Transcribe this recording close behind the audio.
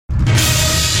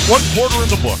One quarter in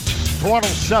the books. Toronto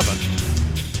 7,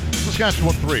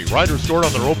 Saskatchewan 3. Riders scored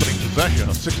on their opening possession,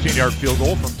 a 16-yard field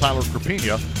goal from Tyler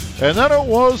Krapina. And then it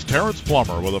was Terrence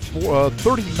Plummer with a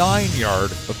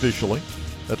 39-yard officially,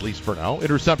 at least for now,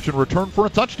 interception return for a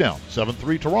touchdown.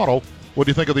 7-3 Toronto. What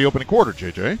do you think of the opening quarter,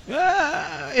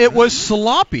 JJ? It was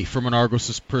sloppy from an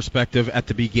Argos' perspective at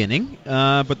the beginning,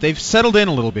 but they've settled in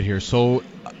a little bit here. So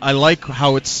I like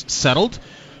how it's settled.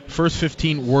 First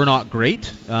 15 were not great.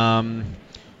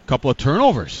 Couple of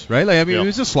turnovers, right? It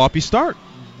was a sloppy start.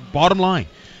 Bottom line,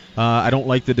 I don't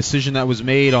like the decision that was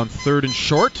made on 3rd and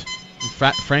short. In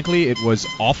fact, frankly, it was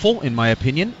awful in my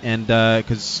opinion. And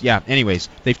anyways,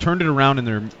 they've turned it around and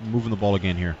they're moving the ball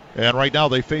again here. And right now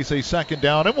they face a second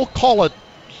down, and we'll call it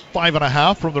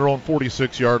 5.5 from their own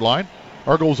 46-yard line.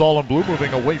 Argos all in blue,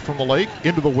 moving away from the lake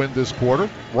into the wind this quarter,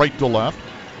 right to left.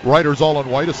 Riders all in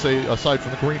white, aside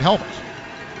from the green helmets.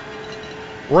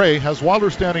 Ray has Wilder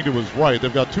standing to his right.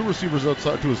 They've got two receivers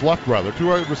outside, to his left rather, two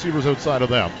receivers outside of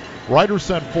them. Riders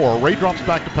send 4. Ray drops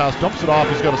back to pass, dumps it off.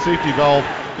 He's got a safety valve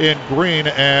in green,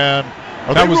 and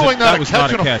are they ruling that a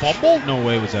catch and a fumble? No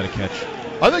way was that a catch.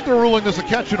 I think they're ruling this a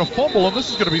catch and a fumble, and this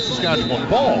is going to be Saskatchewan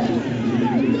ball.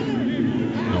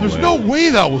 There's no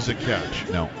way that was a catch.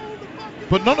 No.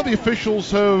 But none of the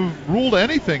officials have ruled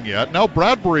anything yet. Now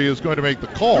Bradbury is going to make the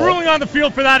call. The ruling on the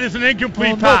field for that is an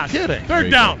incomplete pass. No kidding.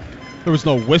 Third down. There was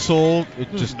no whistle.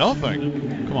 Just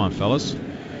nothing. Come on, fellas.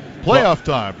 Playoff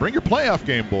time. Bring your playoff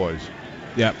game, boys.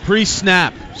 Yeah,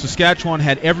 pre-snap, Saskatchewan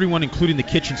had everyone, including the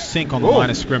kitchen sink, on the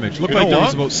line of scrimmage. Looked like there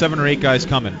was about 7 or 8 guys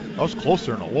coming. That was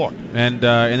closer than it looked. And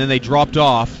then they dropped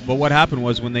off. But what happened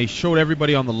was when they showed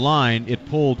everybody on the line, it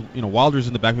pulled Wilder's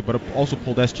in the backfield, but it also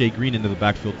pulled S.J. Green into the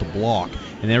backfield to block.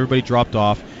 And then everybody dropped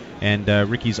off, and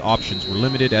Ricky's options were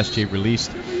limited. S.J.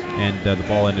 released, and the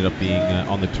ball ended up being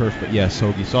on the turf. But yes,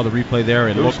 Hoagie saw the replay there.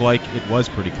 It looked like it was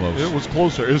pretty close. It was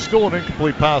closer. It was still an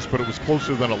incomplete pass, but it was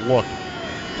closer than it looked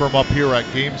from up here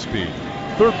at game speed.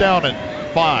 Third down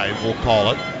and 5, we'll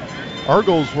call it.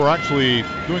 Argos were actually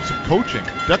doing some coaching.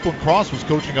 Declan Cross was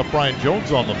coaching up Brian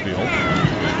Jones on the field.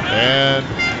 And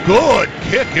good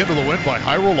kick into the wind by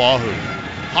Jairo Lahu.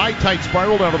 High, tight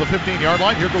spiral down to the 15-yard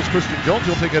line. Here goes Christian Jones.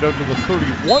 He'll take it out to the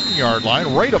 31-yard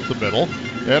line, right up the middle.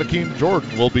 And Akeem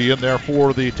Jordan will be in there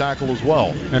for the tackle as well.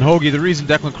 And Hoagie, the reason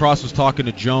Declan Cross was talking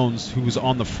to Jones, who was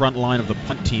on the front line of the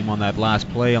punt team on that last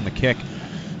play on the kick,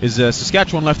 is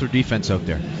Saskatchewan left their defense out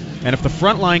there. And if the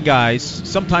front line guys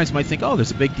sometimes might think, oh,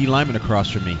 there's a big D lineman across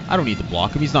from me, I don't need to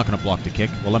block him. He's not going to block the kick.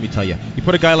 Well, let me tell you, you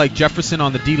put a guy like Jefferson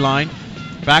on the D line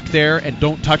back there and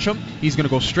don't touch him, he's going to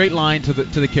go straight line to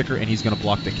the kicker and he's going to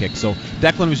block the kick. So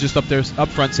Declan was just up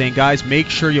front saying, guys, make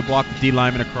sure you block the D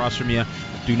lineman across from you.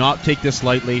 Do not take this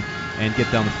lightly and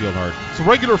get down the field hard. It's a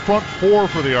regular front 4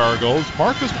 for the Argos.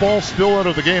 Marcus Ball still out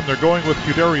of the game. They're going with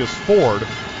Qdarius Ford.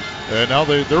 And now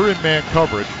they're in man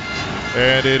coverage.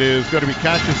 And it is going to be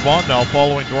Cassius Vaughn now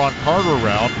following Duron Carter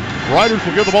around. Riders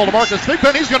will give the ball to Marcus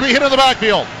Thigpen. He's going to be hit in the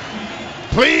backfield.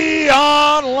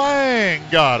 Cleon Lang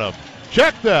got him.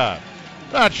 Check that.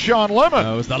 That's Sean Lemon.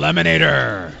 That was the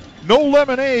Lemonator. No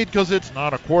lemonade because it's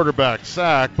not a quarterback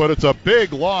sack, but it's a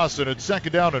big loss, and it's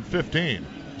second down and 15.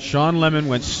 Sean Lemon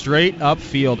went straight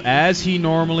upfield, as he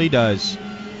normally does.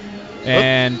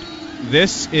 And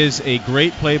this is a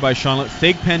great play by Sean Lemon.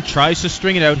 Thigpen tries to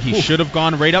string it out. He should have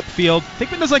gone right upfield.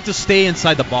 Thigpen doesn't like to stay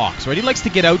inside the box, right? He likes to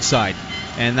get outside.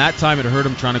 And that time it hurt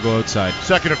him trying to go outside.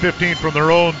 Second and 15 from their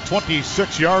own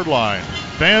 26-yard line.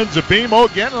 Fans of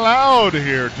BMO getting loud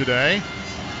here today.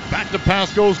 Back to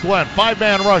pass goes Glenn.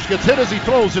 5-man rush. Gets hit as he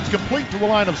throws. It's complete to the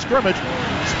line of scrimmage.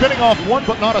 Spinning off one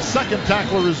but not a second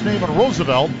tackler is Naaman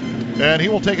Roosevelt. And he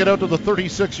will take it out to the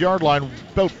 36-yard line,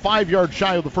 about 5 yards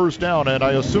shy of the first down. And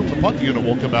I assume the punt unit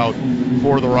will come out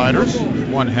for the Riders.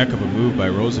 One heck of a move by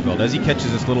Roosevelt. As he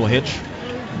catches this little hitch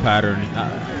pattern,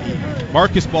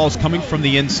 Marcus Ball's coming from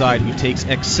the inside, who takes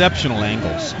exceptional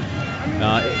angles.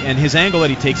 And his angle that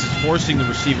he takes is forcing the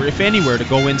receiver, if anywhere, to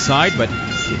go inside, but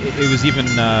it was even,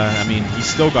 he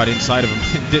still got inside of him.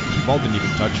 The ball didn't even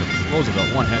touch him.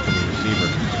 Roosevelt, one heck of a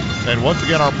receiver. And once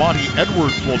again, Armonte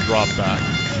Edwards will drop back.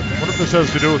 I wonder if this has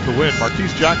to do with the wind.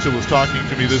 Marquise Jackson was talking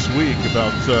to me this week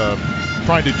about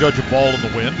trying to judge a ball in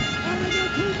the wind.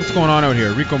 What's going on out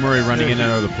here? Rico Murray running in and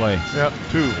out of the play. Yeah,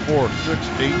 2, 4, 6,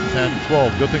 8, 10,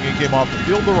 12. Good thing he came off the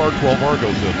field. There are 12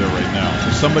 Argos out there right now.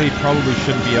 So somebody probably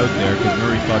shouldn't be out there because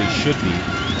Murray thought he should be.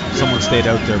 Someone stayed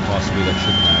out there possibly that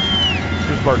shouldn't have.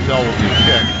 Here's Bartel with the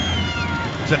kick.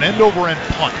 It's an end-over-end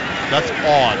punt. That's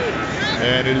odd.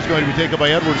 And it is going to be taken by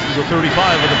Edwards to the 35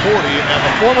 of the 40. And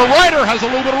the former Rider has a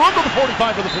little bit of room to the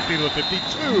 45 of the 50 to the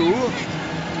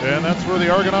 52. And that's where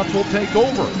the Argonauts will take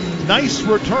over. Nice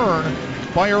return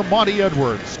by Armani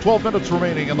Edwards. 12 minutes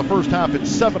remaining in the first half. It's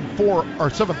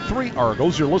 7-3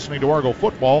 Argos. You're listening to Argo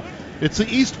Football. It's the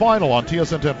East Final on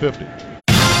TSN 1050.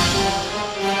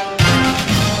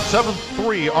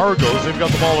 7-3 Argos. They've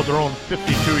got the ball at their own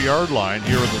 52-yard line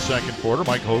here in the second quarter.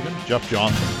 Mike Hogan, Jeff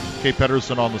Johnson, Kay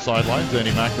Pedersen on the sidelines.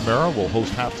 Andy McNamara will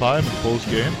host halftime and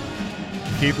post-game.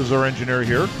 Keith is our engineer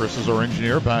here. Chris is our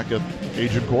engineer back at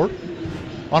Agincourt.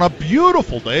 On a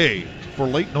beautiful day for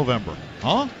late November.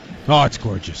 Huh? Oh, it's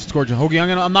gorgeous. It's gorgeous. Hoagie,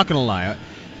 I'm not going to lie.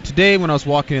 Today when I was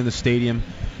walking in the stadium,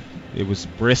 it was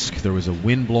brisk. There was a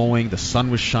wind blowing. The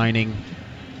sun was shining.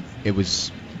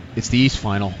 It's the East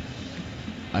Final.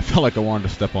 I felt like I wanted to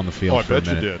step on the field for a minute.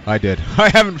 I bet you did. I did. I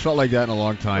haven't felt like that in a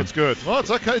long time. That's good. Well, it's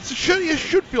that kind of, you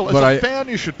should feel, as a fan,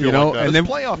 you should feel like that. And then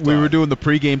playoff time. We were doing the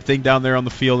pregame thing down there on the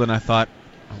field, and I thought,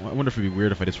 I wonder if it'd be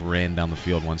weird if I just ran down the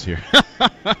field once here.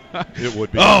 It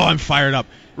would be. Oh, I'm fired up.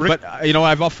 Rick, but,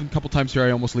 I've often, a couple times here,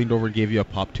 I almost leaned over and gave you a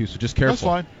pop, too, so just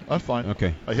careful. That's fine. I'm fine.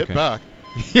 Okay. I hit back.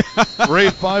 Ray,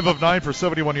 5 of 9 for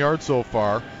 71 yards so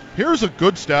far. Here's a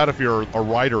good stat if you're a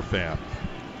Rider fan.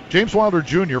 James Wilder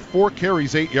Jr., 4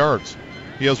 carries, 8 yards.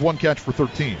 He has 1 catch for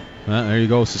 13. There you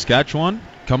go. Saskatchewan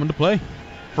coming to play.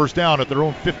 First down at their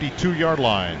own 52-yard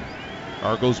line.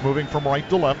 Argos moving from right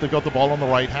to left. They've got the ball on the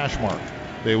right hash mark.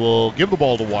 They will give the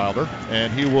ball to Wilder,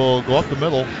 and he will go up the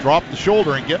middle, drop the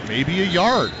shoulder, and get maybe a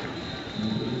yard.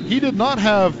 He did not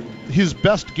have his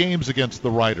best games against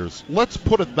the Riders. Let's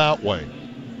put it that way.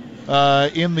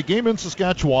 In the game in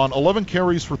Saskatchewan, 11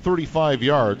 carries for 35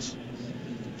 yards,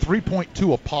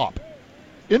 3.2 a pop.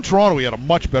 In Toronto, he had a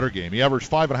much better game. He averaged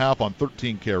 5.5 on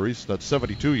 13 carries. That's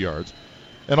 72 yards.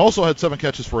 And also had 7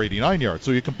 catches for 89 yards.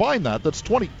 So you combine that, that's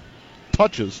 20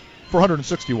 touches for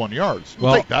 161 yards.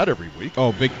 We'll take that every week.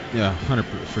 Oh, big, yeah, 100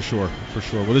 for sure.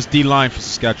 Well, this D-line for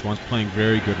Saskatchewan's playing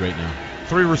very good right now.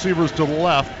 3 receivers to the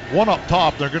left, 1 up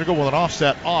top. They're going to go with an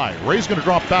offset I. Ray's going to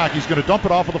drop back. He's going to dump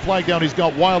it off with the flag down. He's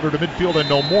got Wilder to midfield and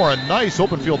no more. A nice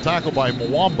open field tackle by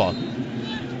Mwamba.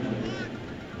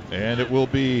 And it will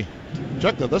be,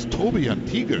 check that, that's Toby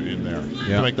Antigua in there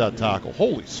to make that tackle.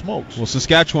 Holy smokes. Well,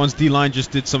 Saskatchewan's D-line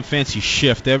just did some fancy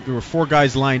shift. There were 4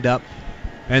 guys lined up,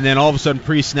 and then all of a sudden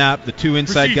pre-snap, the 2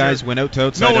 inside guys went out to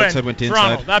outside, outside went to inside.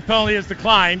 Toronto, that penalty is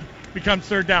declined, becomes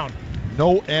 3rd down.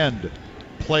 No end.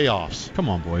 Playoffs. Come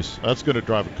on, boys. That's going to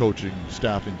drive a coaching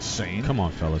staff insane. Come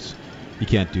on, fellas. You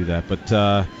can't do that.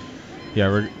 But,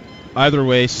 either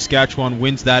way, Saskatchewan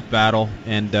wins that battle,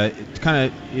 and it's kind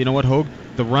of, you know what, Hogue?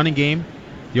 The running game,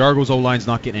 the Argos O-line's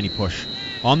not getting any push.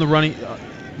 On the running,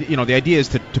 the idea is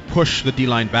to push the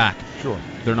D-line back. Sure.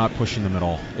 They're not pushing them at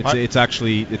all. It's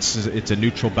actually a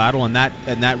neutral battle, and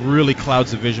that really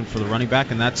clouds the vision for the running back,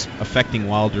 and that's affecting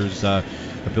Wilder's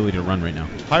ability to run right now.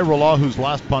 Hyrola, whose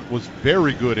last punt was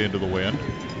very good into the wind.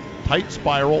 Tight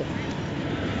spiral.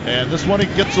 And this one he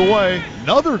gets away.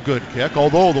 Another good kick,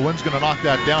 although the wind's going to knock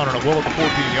that down, and it will at the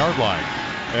 14-yard line.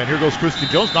 And here goes Christian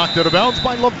Jones, knocked out of bounds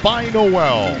by Levi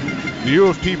Noel. The U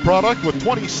of T product with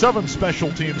 27 special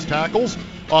teams tackles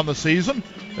on the season,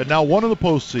 and now 1 in the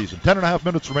postseason. 10.5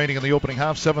 minutes remaining in the opening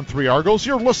half, 7-3 Argos.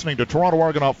 You're listening to Toronto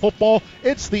Argonaut football.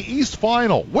 It's the East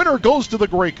Final. Winner goes to the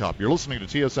Grey Cup. You're listening to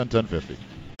TSN 1050.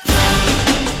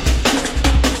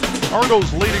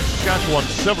 Argos leading Saskatchewan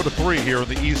 7-3 here in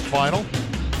the East Final.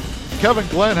 Kevin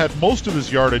Glenn had most of his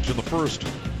yardage in the first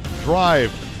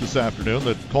drive this afternoon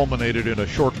that culminated in a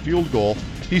short field goal.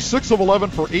 He's 6 of 11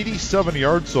 for 87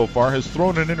 yards so far, has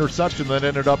thrown an interception that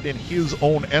ended up in his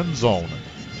own end zone.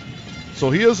 So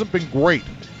he hasn't been great.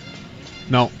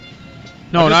 No,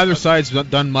 neither side's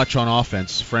done much on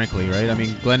offense, frankly, right? I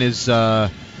mean, Glenn is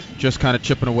just kind of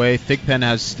chipping away. Thigpen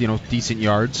has, decent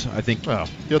yards, I think. Yeah,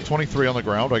 he had 23 on the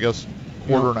ground, I guess.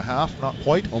 Quarter and a half, not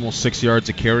quite. Almost 6 yards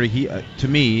a carry. To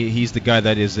me, he's the guy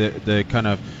that is the kind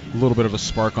of little bit of a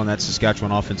spark on that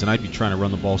Saskatchewan offense, and I'd be trying to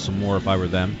run the ball some more if I were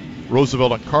them.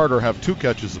 Roosevelt and Carter have 2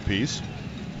 catches apiece.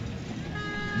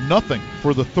 Nothing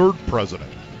for the third president.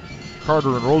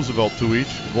 Carter and Roosevelt 2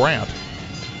 each. Grant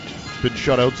been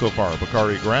shut out so far.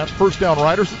 Bakari Grant. First down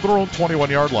Riders at their own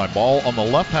 21-yard line. Ball on the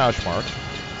left hash mark.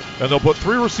 And they'll put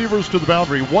 3 receivers to the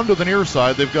boundary, 1 to the near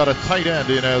side. They've got a tight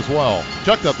end in as well.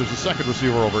 Check that, there's a second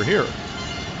receiver over here.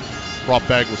 Rob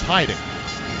Bagg was hiding.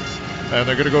 And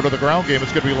they're going to go to the ground game.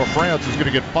 It's going to be LaFrance who's going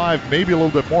to get 5, maybe a little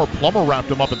bit more. Plummer wrapped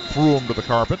him up and threw him to the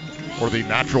carpet, or the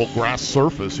natural grass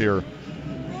surface here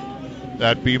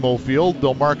at BMO Field.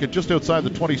 They'll mark it just outside the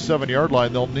 27-yard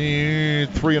line. They'll need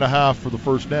 3.5 for the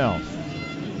first down.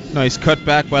 Nice cut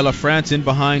back by LaFrance in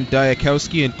behind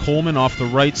Diakowski and Coleman off the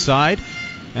right side,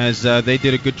 as they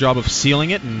did a good job of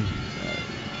sealing it, and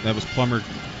that was Plummer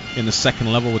in the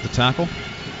second level with the tackle.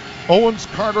 Owens,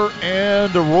 Carter,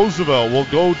 and Roosevelt will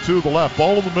go to the left.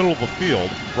 Ball in the middle of the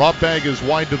field. Rob Bagg is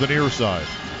wide to the near side.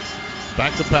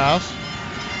 Back to pass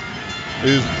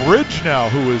is Bridge now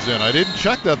who is in. I didn't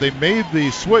check that. They made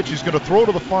the switch. He's going to throw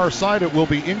to the far side. It will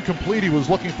be incomplete. He was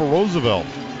looking for Roosevelt.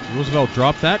 Roosevelt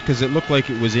dropped that because it looked like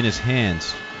it was in his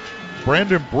hands.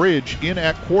 Brandon Bridge in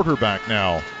at quarterback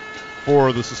now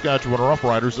for the Saskatchewan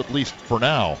Roughriders, at least for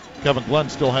now. Kevin Glenn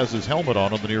still has his helmet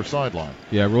on the near sideline.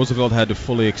 Yeah, Roosevelt had to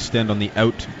fully extend on the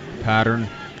out pattern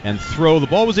and throw. The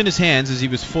ball was in his hands as he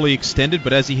was fully extended,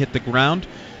 but as he hit the ground,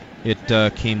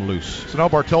 it came loose. So now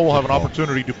Bartel will have an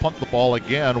opportunity to punt the ball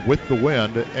again with the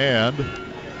wind, and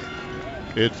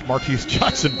it's Martese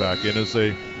Jackson back in as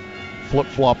they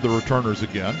flip-flop the returners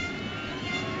again.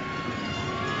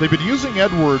 They've been using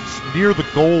Edwards near the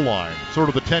goal line, sort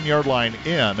of the 10-yard line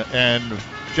in, and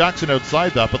Jackson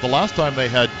outside that. But the last time they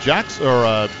had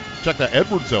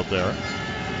Edwards out there.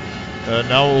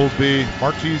 Now it will be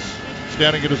Martese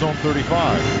standing at his own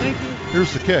 35.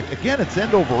 Here's the kick. Again, it's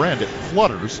end over end. It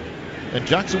flutters, and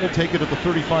Jackson will take it at the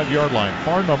 35-yard line.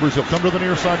 Far numbers. He'll come to the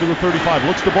near side to the 35.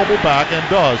 Looks to bubble back and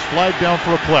does. Flag down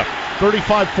for a clip.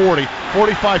 35-40,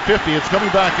 45-50. It's coming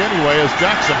back anyway as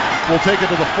Jackson will take it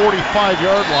to the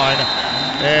 45-yard line.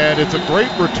 And it's a great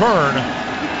return,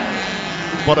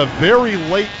 but a very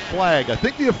late flag. I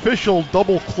think the official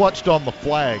double clutched on the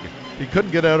flag. He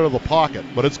couldn't get out of the pocket,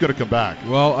 but it's going to come back.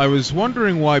 Well, I was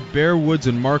wondering why Bear Woods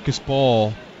and Marcus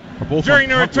Ball are both during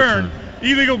the on punt return.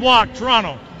 Illegal block,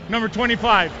 Toronto, number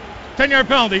 25. 10-yard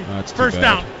penalty, first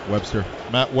down. Webster.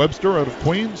 Matt Webster out of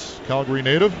Queens, Calgary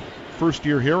native. First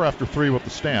year here after 3 with the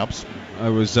Stamps. I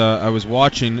was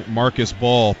watching Marcus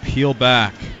Ball peel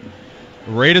back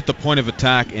right at the point of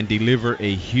attack and deliver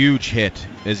a huge hit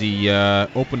as he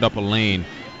opened up a lane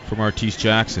for Martese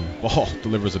Jackson. Ball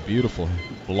delivers a beautiful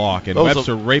block, and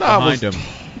Webster right behind him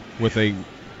with a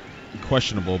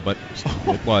questionable, but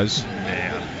it was.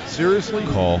 Man, seriously?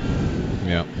 Call.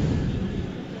 Yeah.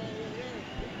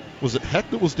 Was it Heck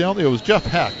that was down there? It was Jeff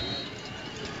Heck.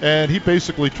 And he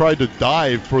basically tried to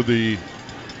dive for the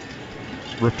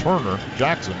returner,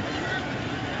 Jackson.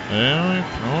 And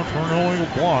no illegal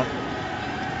block.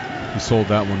 He sold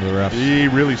that one to the refs. He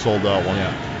really sold that one.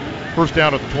 Yeah. First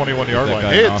down at the 21-yard line.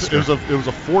 Hey, it was a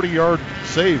 40-yard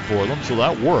save for them, so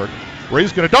that worked.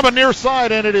 Ray's going to dump it near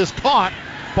side, and it is caught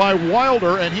by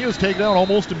Wilder, and he is taken down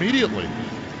almost immediately.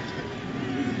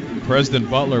 Preston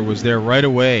Butler was there right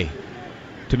away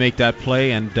to make that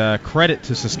play, and credit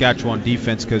to Saskatchewan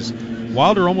defense because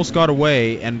Wilder almost got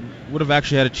away and would have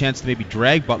actually had a chance to maybe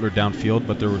drag Butler downfield,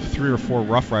 but there were 3 or 4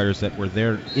 Rough Riders that were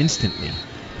there instantly,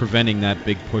 preventing that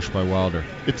big push by Wilder.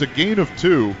 It's a gain of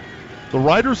 2. The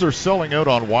Riders are selling out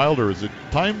on Wilder. Is it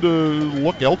time to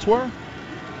look elsewhere?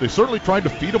 They certainly tried to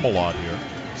feed him a lot here.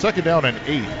 Second down and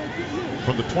 8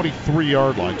 from the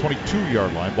 23-yard line,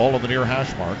 22-yard line. Ball on the near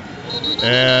hash mark.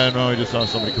 And I just saw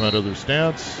somebody come out of their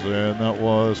stance, and that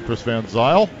was Chris Van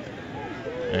Zyl.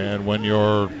 And when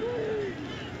you're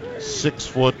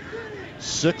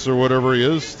 6'6" or whatever he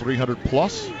is, 300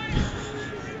 plus,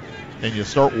 and you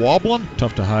start wobbling,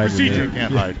 tough to hide. Procedure. You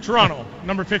can't hide. Toronto,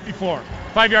 number 54.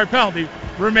 5-yard penalty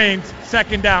remains,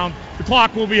 second down. The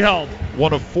clock will be held.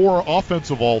 One of 4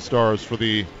 offensive all-stars for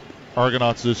the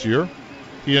Argonauts this year.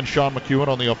 He and Sean McEwen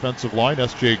on the offensive line,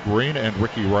 S.J. Green and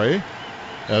Ricky Ray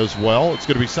as well. It's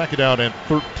going to be second down and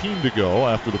 13 to go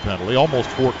after the penalty, almost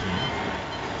 14.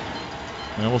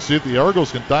 And we'll see if the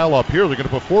Argos can dial up here. They're going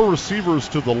to put 4 receivers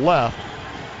to the left,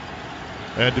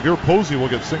 and DeVere Posey will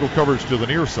get single coverage to the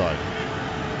near side.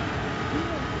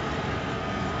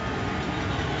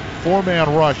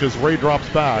 4-man rush as Ray drops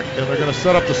back, and they're going to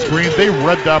set up the screen. They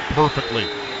read that perfectly.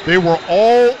 They were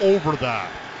all over that.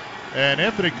 And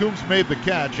Anthony Coombs made the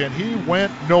catch, and he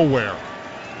went nowhere.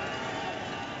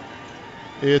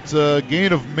 It's a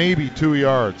gain of maybe 2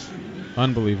 yards.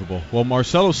 Unbelievable. Well,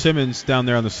 Marcelo Simmons down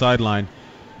there on the sideline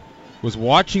was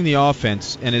watching the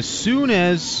offense, and as soon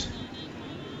as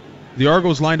the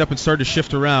Argos lined up and started to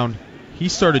shift around, he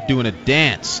started doing a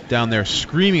dance down there,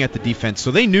 screaming at the defense.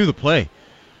 So they knew the play.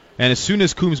 And as soon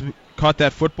as Coombs caught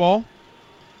that football,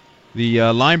 the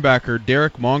linebacker,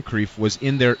 Derek Moncrief, was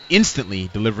in there instantly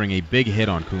delivering a big hit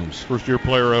on Coombs. First-year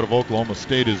player out of Oklahoma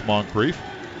State is Moncrief.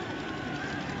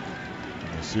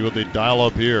 Let's see what they dial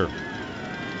up here.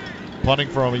 Punting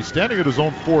from, he's standing at his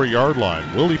own 4-yard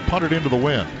line. Will he punt it into the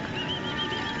wind?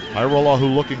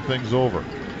 Irolahu looking things over.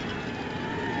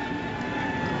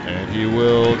 And he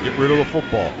will get rid of the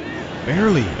football.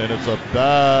 Barely. And it's a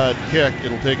bad kick.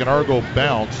 It'll take an Argo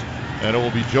bounce, and it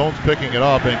will be Jones picking it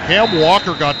up. And Cam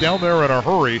Walker got down there in a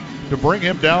hurry, to bring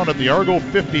him down at the Argo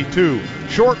 52.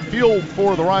 Short field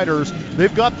for the Riders.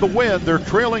 They've got the win. They're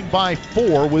trailing by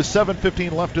 4 with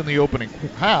 7:15 left in the opening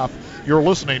half. You're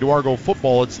listening to Argo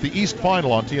Football. It's the East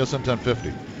Final on TSN 1050.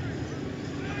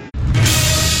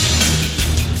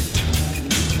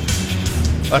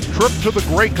 A trip to the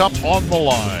Grey Cup on the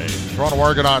line. Toronto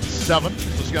Argonauts 7,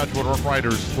 Saskatchewan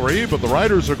Roughriders 3, but the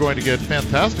Riders are going to get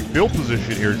fantastic field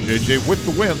position here, JJ. With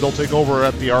the win, they'll take over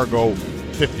at the Argo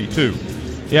 52.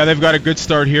 Yeah, they've got a good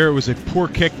start here. It was a poor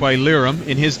kick by Liram.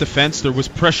 In his defense, there was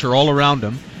pressure all around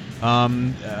him.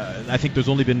 I think there's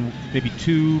only been maybe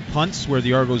 2 punts where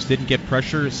the Argos didn't get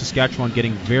pressure. Saskatchewan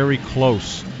getting very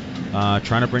close,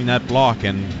 trying to bring that block,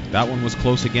 and that one was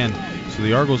close again. So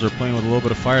the Argos are playing with a little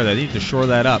bit of fire. They need to shore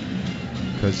that up,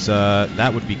 because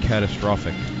that would be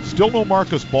catastrophic. Still no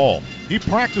Marcus Ball. He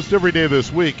practiced every day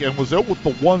this week and was out with the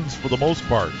ones for the most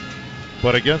part.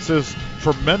 But against this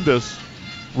tremendous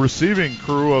receiving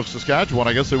crew of Saskatchewan,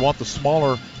 I guess they want the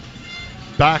smaller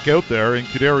back out there in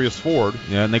Kadarius Ford.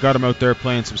 Yeah, and they got him out there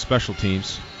playing some special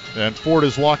teams. And Ford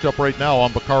is locked up right now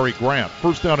on Bakari Grant.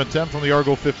 First down and 10 from the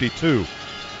Argo 52.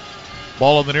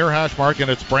 Ball on the near hash mark,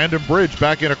 and it's Brandon Bridge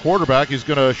back in a quarterback. He's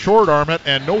going to short arm it,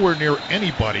 and nowhere near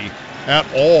anybody at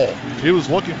all. He was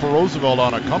looking for Roosevelt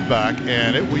on a comeback,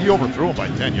 and he overthrew him by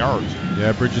 10 yards.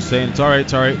 Yeah, Bridge is saying, it's all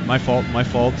right, my fault.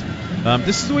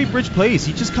 This is the way Bridge plays.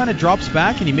 He just kind of drops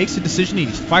back, and he makes a decision, and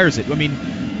he fires it. I mean,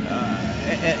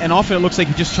 and often it looks like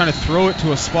he's just trying to throw it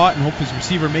to a spot and hope his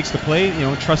receiver makes the play,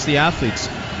 trust the athletes.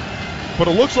 But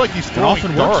it looks like he's throwing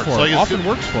often darts.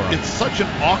 Works for him. It's such an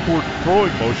awkward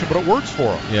throwing motion, but it works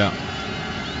for him. Yeah.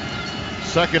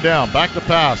 Second down, back to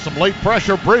pass. Some late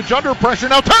pressure. Bridge under pressure.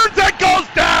 Now turns and goes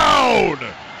down!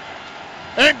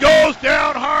 And goes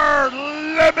down hard.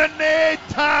 Lemonade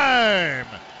time!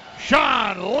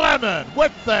 Sean Lemon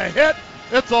with the hit.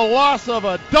 It's a loss of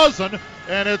a dozen,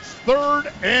 and it's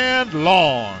 3rd and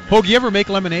long. Hogue, you ever make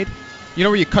lemonade? You know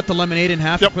where you cut the lemonade in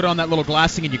half, Yep. You put it on that little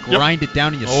glass thing, and you grind it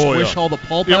down, and you swish all the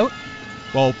pulp out?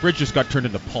 Well, Bridge just got turned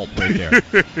into pulp right there.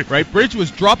 Right? Bridge was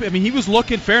dropping. I mean, he was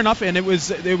looking, fair enough, and it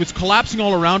was collapsing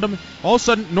all around him. All of a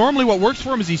sudden, normally what works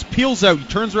for him is he peels out. He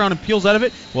turns around and peels out of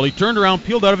it. Well, he turned around,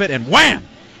 peeled out of it, and wham!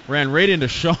 Ran right into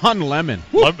Sean Lemon.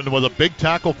 Lemon with a big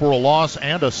tackle for a loss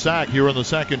and a sack here in the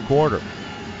second quarter.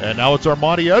 And now it's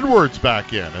Armani Edwards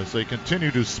back in as they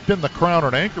continue to spin the crown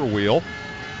and anchor wheel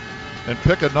and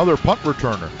pick another punt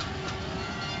returner.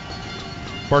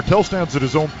 Bartel stands at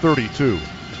his own 32.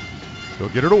 He'll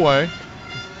get it away.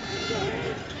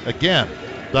 Again,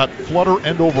 that flutter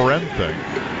end over end thing.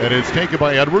 And it's taken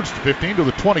by Edwards to 15 to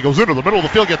the 20. Goes into the middle of the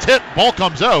field, gets hit. Ball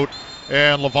comes out.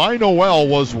 And Levi Noel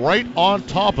was right on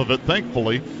top of it,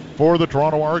 thankfully, for the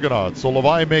Toronto Argonauts. So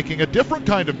Levi making a different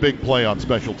kind of big play on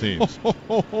special teams.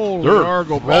 They're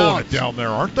Argo throwing it down there,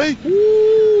 aren't they?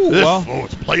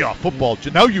 It's playoff football.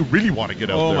 Now you really want to get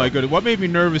out there. Oh, my goodness. What made me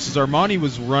nervous is Armani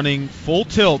was running full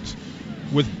tilt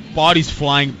with bodies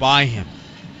flying by him.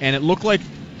 And it looked like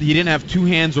he didn't have 2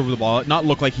 hands over the ball. It not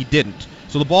looked like he didn't.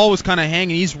 So the ball was kind of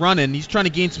hanging. He's running. He's trying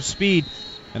to gain some speed.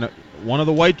 And one of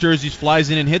the white jerseys flies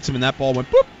in and hits him, and that ball went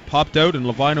boop, popped out, and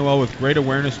Levi Noel with great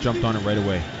awareness jumped on it right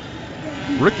away.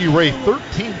 Ricky Ray,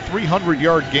 13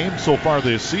 300-yard games so far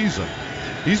this season.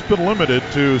 He's been limited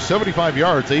to 75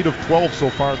 yards, 8 of 12 so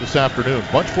far this afternoon.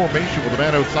 Bunch formation with a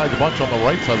man outside the bunch on the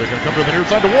right side. They're going to come to the near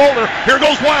side to Walner. Here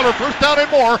goes Weiler, first down and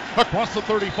more, across the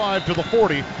 35 to the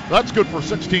 40. That's good for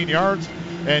 16 yards.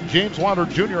 And James Wilder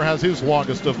Jr. has his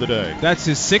longest of the day. That's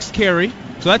his 6th carry.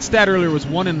 So that stat earlier was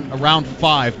 1 in around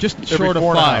 5, just short of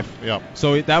 5. Yeah.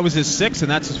 So that was his 6th, and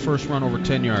that's his first run over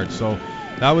 10 yards. So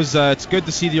that was it's good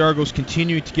to see the Argos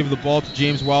continue to give the ball to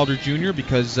James Wilder Jr.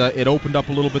 because it opened up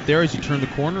a little bit there as he turned the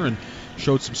corner and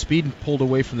showed some speed and pulled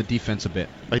away from the defense a bit.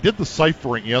 I did the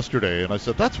ciphering yesterday, and I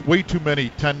said that's way too many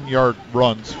 10-yard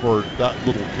runs for that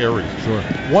little carry. Sure.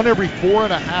 1 every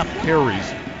 4.5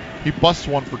 carries. He busts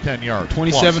one for 10 yards.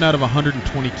 27 plus. Out of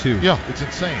 122. Yeah, it's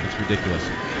insane. It's ridiculous.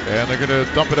 And they're going to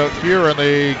dump it out here, and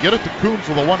they get it to Coombs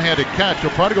with a one-handed catch. He'll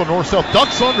try to go north-south,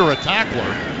 ducks under a tackler,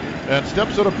 and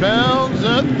steps out of bounds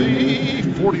at the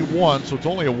 41, so it's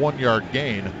only a 1-yard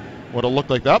gain. What it looked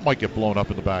like that might get blown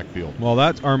up in the backfield. Well,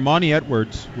 that's Armani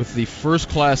Edwards with the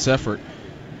first-class effort,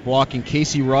 blocking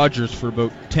Casey Rogers for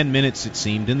about 10 minutes, it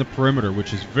seemed, in the perimeter,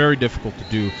 which is very difficult to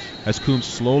do, as Coombs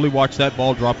slowly watched that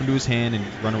ball drop into his hand and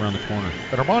run around the corner.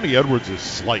 And Armani Edwards is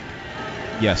slight.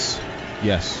 Yes.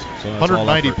 So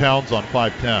 190 pounds on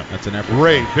 5'10". That's an effort.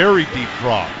 Ray, very deep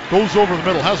drop. Goes over the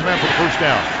middle, has a man for the first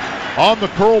down. On the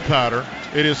curl pattern,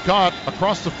 it is caught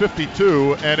across the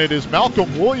 52, and it is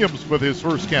Malcolm Williams with his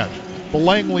first catch, the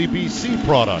Langley BC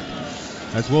product.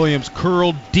 As Williams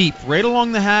curled deep right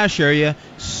along the hash area,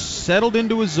 settled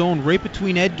into his zone right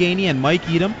between Ed Gainey and Mike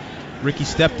Edom. Ricky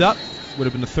stepped up, would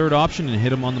have been the third option, and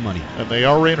hit him on the money. And they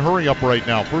are in hurry up right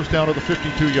now. First down at the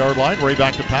 52-yard line. Ray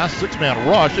back to pass. 6-man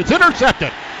rush. It's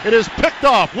intercepted. It is picked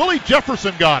off. Willie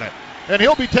Jefferson got it. And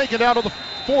he'll be taken down to the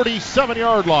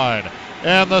 47-yard line.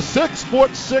 And the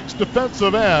 6'6"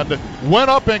 defensive end went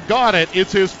up and got it.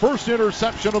 It's his first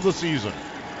interception of the season.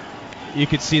 You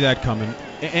could see that coming.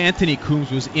 Anthony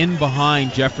Coombs was in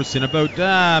behind Jefferson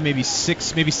about maybe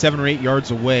 7 or 8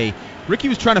 yards away. Ricky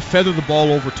was trying to feather the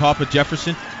ball over top of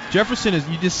Jefferson. Jefferson is,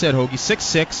 you just said, Hoagie,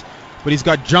 6'6", but he's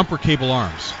got jumper cable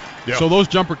arms. Yep. So those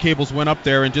jumper cables went up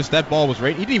there, and just that ball was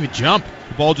right. He didn't even jump.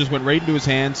 The ball just went right into his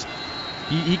hands.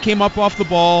 He came up off the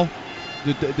ball.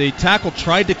 The tackle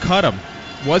tried to cut him,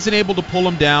 wasn't able to pull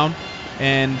him down.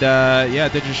 And,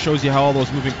 that just shows you how all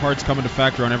those moving parts come into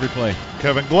factor on every play.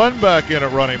 Kevin Glenn back in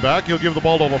at running back. He'll give the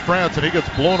ball to LaFrance, and he gets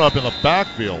blown up in the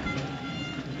backfield.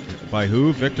 By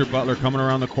who? Victor Butler coming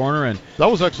around the corner. And that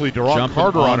was actually Deron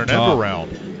Carter on an end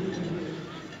around.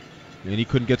 And he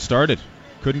couldn't get started.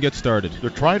 They're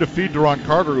trying to feed Deron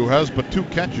Carter, who has but 2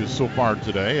 catches so far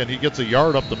today, and he gets a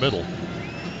yard up the middle.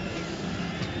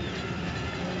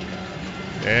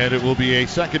 And it will be a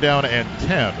 2nd down and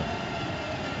 10.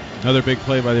 Another big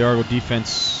play by the Argo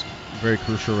defense. Very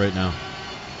crucial right now.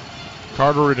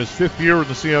 Carter in his 5th year in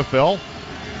the CFL.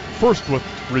 First with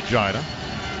Regina.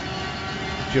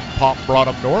 Jim Pop brought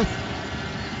him north.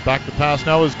 Back to pass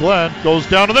now is Glenn. Goes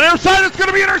down to the near side. It's going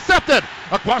to be intercepted.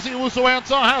 Akwasi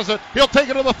Owusu-Ansah has it. He'll take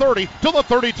it to the 30, to the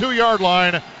 32-yard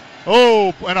line.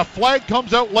 Oh, and a flag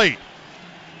comes out late.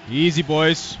 Easy,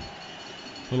 boys.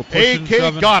 Little push and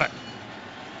shoving. AK got it.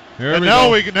 And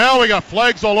now we got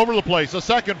flags all over the place. A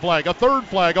 2nd flag, a 3rd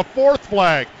flag, a 4th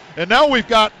flag. And now we've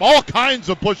got all kinds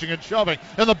of pushing and shoving.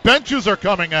 And the benches are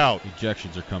coming out.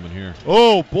 Ejections are coming here.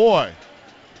 Oh, boy.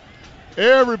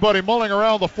 Everybody mulling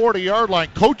around the 40-yard line.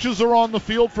 Coaches are on the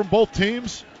field from both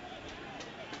teams.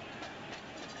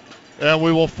 And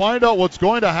we will find out what's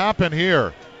going to happen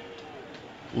here.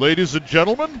 Ladies and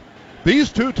gentlemen,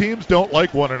 these 2 teams don't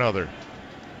like one another.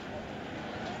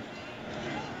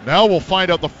 Now we'll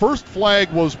find out. The first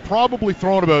flag was probably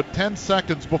thrown about 10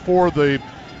 seconds before the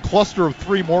cluster of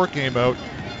 3 more came out.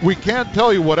 We can't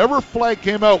tell you. Whatever flag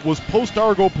came out was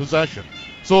post-Argo possession.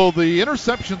 So the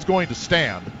interception's going to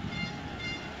stand.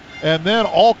 And then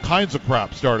all kinds of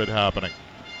crap started happening.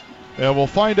 And we'll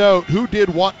find out who did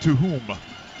what to whom.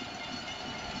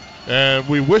 And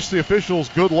we wish the officials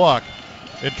good luck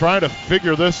in trying to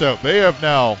figure this out. They have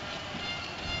now,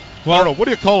 I don't know, what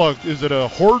do you call is it a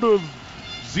horde of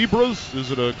zebras?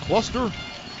 Is it a cluster?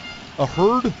 A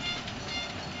herd?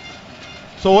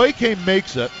 So AK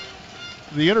makes it.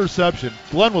 The interception.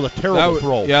 Glenn with a terrible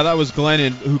throw. Yeah, that was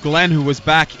Glenn, who was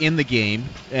back in the game.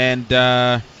 And,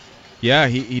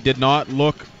 he did not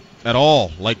look at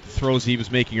all like the throws he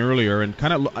was making earlier. And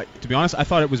kind of, to be honest, I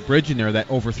thought it was Bridge in there that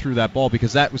overthrew that ball,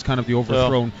 because that was kind of the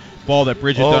overthrown ball that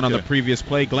Bridge had done on the previous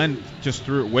play. Glenn just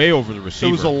threw it way over the receiver.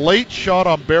 It was a late shot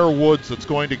on Bear Woods that's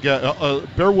going to get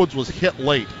Bear Woods was hit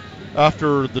late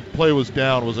after the play was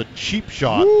down. It was a cheap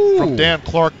shot from Dan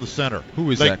Clark, the center.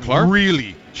 Who is that, Clark?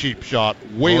 Really cheap shot,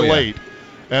 way late.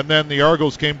 And then the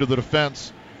Argos came to the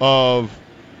defense of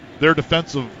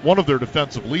one of their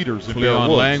defensive leaders in Bear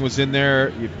Woods. Lang was in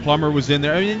there. Plummer was in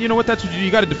there. I mean, you know what? That's what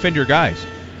you got to defend your guys.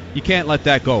 You can't let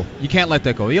that go.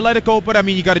 You let it go, but I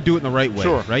mean, you got to do it in the right way,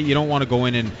 right? You don't want to go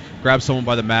in and grab someone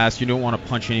by the mask. You don't want to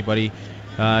punch anybody.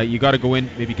 You got to go in,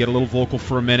 maybe get a little vocal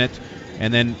for a minute,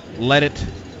 and then let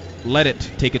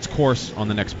it take its course on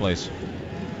the next plays.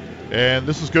 And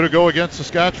this is going to go against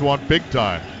Saskatchewan big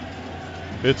time.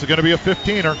 It's going to be a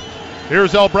 15er.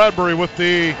 Here's Al Bradbury with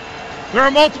the... There are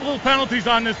multiple penalties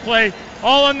on this play.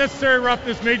 All unnecessary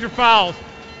roughness, major fouls.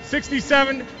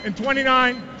 67 and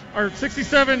 29, or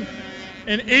 67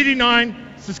 and 89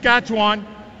 Saskatchewan,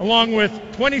 along with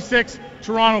 26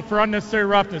 Toronto for unnecessary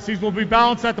roughness. These will be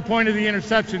balanced at the point of the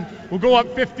interception. We'll go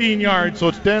up 15 yards. So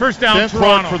it's first down, Dan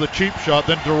Toronto. for the cheap shot.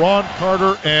 Then Deron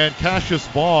Carter and Cassius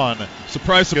Vaughn.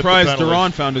 Surprise, surprise,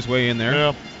 Deron found his way in there.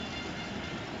 Yeah.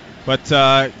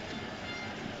 But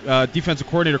defensive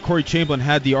coordinator Corey Chamberlain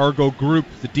had the Argo group,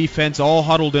 the defense, all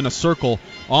huddled in a circle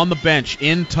on the bench,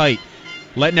 in tight,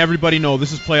 letting everybody know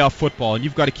this is playoff football, and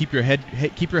you've got to keep your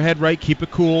head right, keep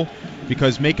it cool,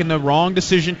 because making the wrong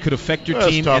decision could affect your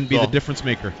team and be the difference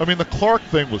maker. I mean, the Clark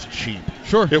thing was cheap.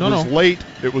 Sure, it was late.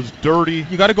 It was dirty.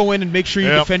 You got to go in and make sure you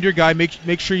defend your guy.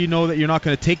 Make sure you know that you're not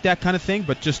going to take that kind of thing,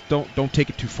 but just don't take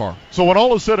it too far. So when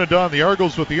all is said and done, the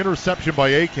Argos with the interception by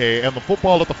AK and the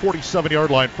football at the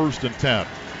 47-yard line, 1st and 10.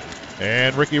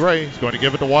 And Ricky Ray is going to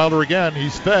give it to Wilder again.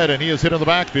 He's fed, and he is hit in the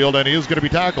backfield, and he is going to be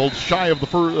tackled shy of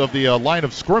the line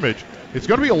of scrimmage. It's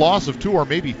going to be a loss of 2 or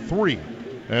maybe 3.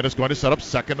 And it's going to set up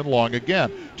 2nd and long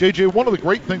again. JJ, one of the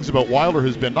great things about Wilder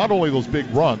has been not only those big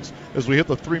runs as we hit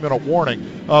the 3-minute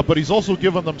warning, but he's also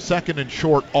given them 2nd and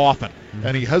short often.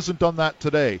 And he hasn't done that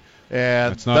today.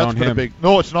 And that's been him.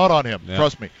 No, it's not on him. Yeah.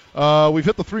 Trust me. We've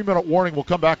hit the 3-minute warning. We'll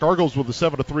come back. Argos with a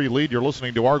 7-3 lead. You're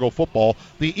listening to Argo Football,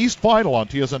 the East Final on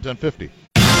TSN 1050.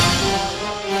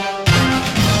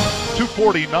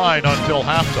 2:49 until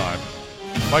halftime.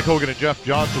 Mike Hogan and Jeff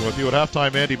Johnson with you. At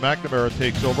halftime, Andy McNamara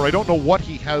takes over. I don't know what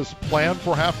he has planned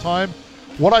for halftime.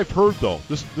 What I've heard, though,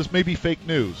 this may be fake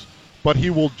news, but he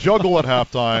will juggle at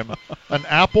halftime an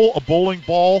apple, a bowling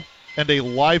ball, and a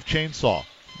live chainsaw.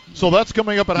 So that's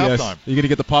coming up at halftime. Are you going to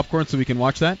get the popcorn so we can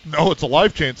watch that? No, it's a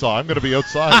live chainsaw. I'm going to be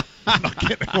outside. I'm not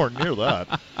getting anywhere near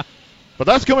that. But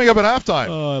that's coming up at halftime.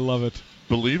 Oh, I love it.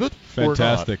 Believe it?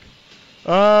 Fantastic.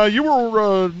 You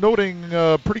were noting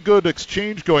a pretty good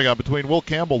exchange going on between Will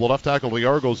Campbell, the left tackle of the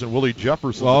Argos, and Willie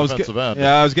Jefferson, the defensive end.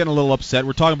 Yeah, I was getting a little upset.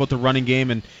 We're talking about the running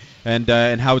game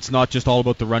and how it's not just all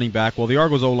about the running back. Well, the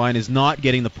Argos O-line is not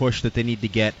getting the push that they need to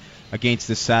get against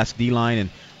this Sask D-line, and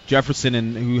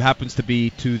Jefferson, who happens to be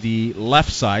to the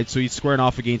left side, so he's squaring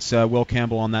off against Will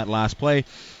Campbell on that last play.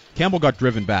 Campbell got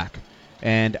driven back,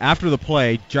 and after the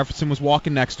play, Jefferson was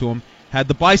walking next to him, had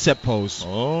the bicep pose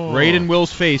right in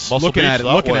Will's face, looking at it,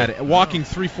 walking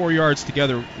 3-4 yards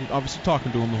together, obviously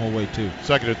talking to him the whole way too.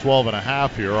 2nd and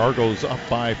 12.5 here. Argos up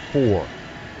by 4.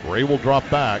 Ray will drop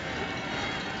back.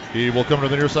 He will come to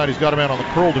the near side. He's got a man on the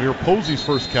curl to hear Posey's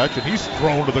first catch, and he's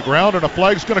thrown to the ground, and a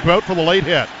flag's going to come out for the late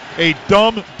hit. A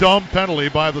dumb penalty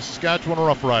by the Saskatchewan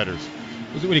Roughriders.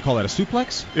 What do you call that, a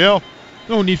suplex? Yeah.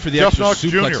 No need for the Jeff extra Knox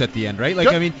suplex Jr. at the end, right? Like,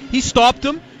 yep. I mean, he stopped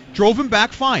him, drove him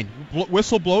back, fine.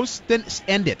 Whistle blows, then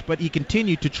end it. But he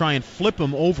continued to try and flip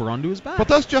him over onto his back. But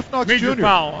that's Jeff Knox Jr. Major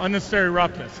foul, unnecessary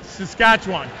roughness.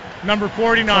 Saskatchewan, number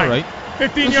 49. All right.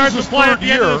 15 yards of play at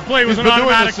the end of this play was an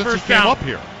automatic first down. Up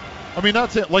here. I mean,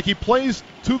 that's it. Like, he plays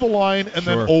to the line and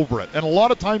then over it. And a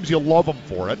lot of times you love him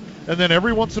for it. And then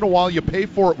every once in a while you pay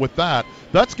for it with that.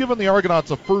 That's given the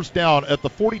Argonauts a first down at the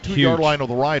 42-yard line of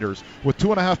the Riders with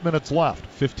 2.5 minutes left.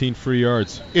 15 free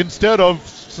yards. Instead of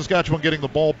Saskatchewan getting the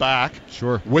ball back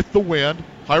with the wind.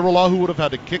 Hairolahu would have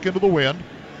had to kick into the wind.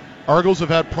 Argos have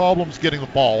had problems getting the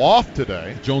ball off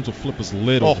today. Jones will flip his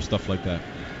lid over stuff like that.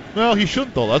 Well, he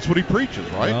shouldn't, though. That's what he preaches,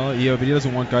 right? Well, yeah, but he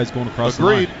doesn't want guys going across the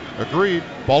line. Agreed.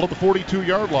 Ball at the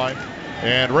 42-yard line.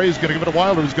 And Ray's going to give it to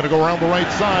Wilder, who's going to go around the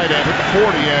right side and hit the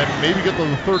 40 and maybe get to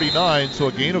the 39, so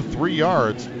a gain of 3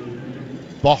 yards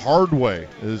the hard way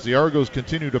as the Argos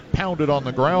continue to pound it on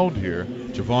the ground here.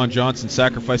 Javon Johnson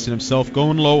sacrificing himself,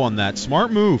 going low on that.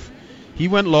 Smart move. He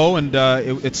went low, and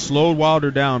it slowed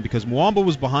Wilder down because Mwamba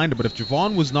was behind him, but if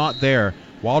Javon was not there,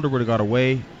 Wilder would have got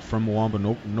away from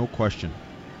Mwamba, no question.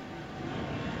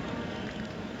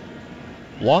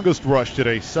 Longest rush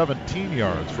today, 17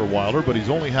 yards for Wilder, but he's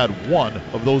only had one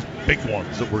of those big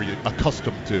ones that we're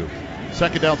accustomed to.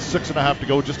 2nd down, 6.5 to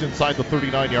go, just inside the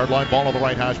 39-yard line. Ball on the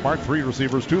right hash mark, 3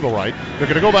 receivers to the right. They're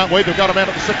going to go that way. They've got a man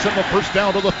at the 6 and the first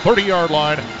down to the 30-yard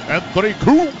line. Anthony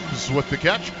Coombs with the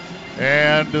catch.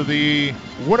 And the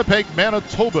Winnipeg,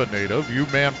 Manitoba native,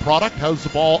 U-Man product, has the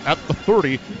ball at the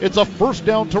 30. It's a first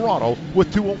down Toronto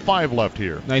with 2:05 left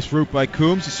here. Nice route by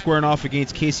Coombs. He's squaring off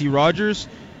against Casey Rogers.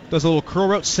 Does a little curl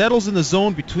route, settles in the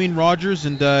zone between Rogers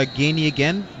and Gainey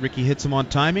again. Ricky hits him on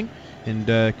timing, and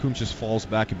Coombs just falls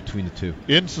back in between the two.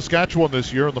 In Saskatchewan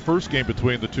this year, in the first game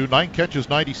between the two, 9 catches,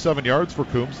 97 yards for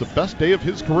Coombs, the best day of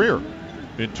his career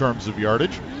in terms of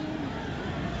yardage.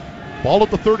 Ball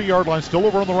at the 30-yard line, still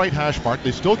over on the right hash mark.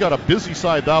 They still got a busy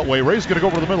side that way. Ray's going to go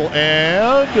over to the middle,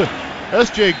 and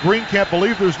S.J. Green can't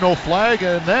believe there's no flag,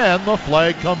 and then the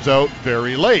flag comes out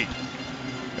very late.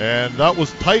 And that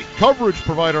was tight coverage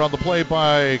provided on the play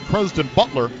by Cresden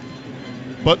Butler,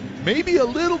 but maybe a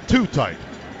little too tight.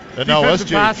 And now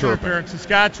S.J. chirping.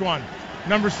 Saskatchewan,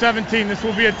 number 17. This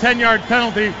will be a 10-yard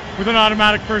penalty with an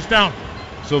automatic first down.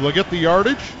 So they'll get the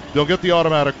yardage. They'll get the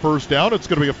automatic first down. It's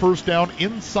going to be a first down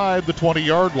inside the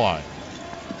 20-yard line.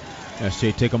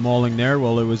 S.J. take a mauling there.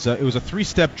 Well, it was a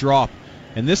 3-step drop.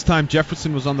 And this time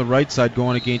Jefferson was on the right side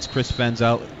going against Chris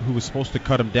Fenzel, who was supposed to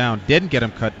cut him down. Didn't get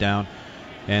him cut down.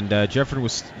 And Jefferson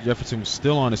was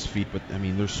still on his feet. But, I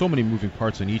mean, there's so many moving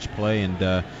parts on each play,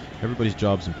 and everybody's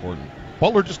job is important.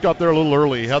 Butler just got there a little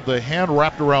early. He had the hand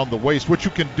wrapped around the waist, which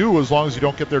you can do as long as you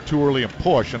don't get there too early and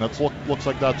push, and it looks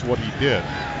like that's what he did.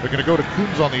 They're going to go to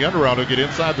Coombs on the end around. He'll get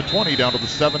inside the 20 down to the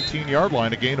 17-yard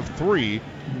line, a gain of 3,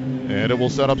 and it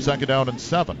will set up 2nd down and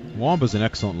 7. Wamba's an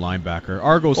excellent linebacker.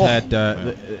 Argos had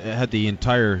the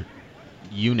entire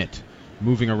unit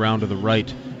moving around to the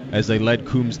right as they led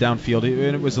Coombs downfield.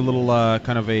 And it was a little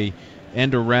kind of a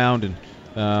end around,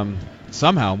 and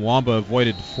somehow Mwamba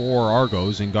avoided 4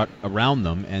 Argos and got around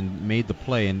them and made the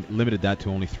play and limited that to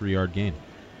only 3-yard gain.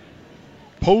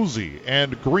 Posey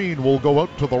and Green will go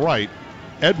out to the right.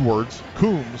 Edwards,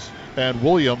 Coombs, and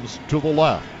Williams to the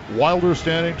left. Wilder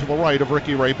standing to the right of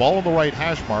Ricky Ray. Ball on the right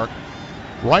hash mark.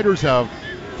 Riders have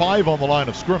 5 on the line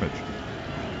of scrimmage.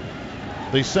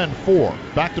 They send 4.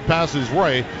 Back to pass is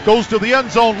Ray. Goes to the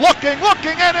end zone. Looking,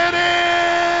 and it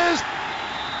is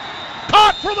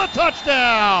caught for the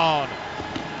touchdown.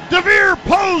 DeVere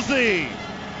Posey,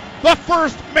 the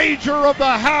first major of the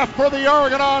half for the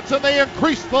Argonauts, and they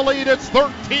increase the lead. It's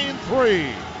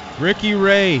 13-3. Ricky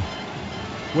Ray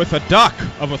with a duck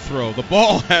of a throw. The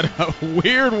ball had a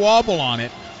weird wobble on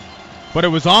it, but it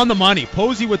was on the money.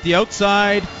 Posey with the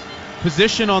outside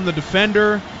position on the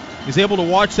defender is able to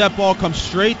watch that ball come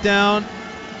straight down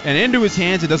and into his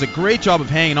hands. It does a great job of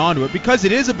hanging on to it. Because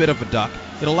it is a bit of a duck,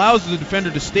 it allows the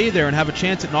defender to stay there and have a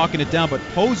chance at knocking it down, but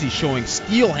Posey showing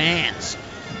steel hands.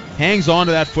 Hangs on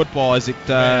to that football as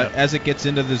it gets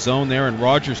into the zone there, and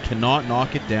Rogers cannot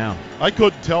knock it down. I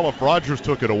couldn't tell if Rogers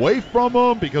took it away from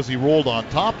him because he rolled on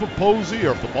top of Posey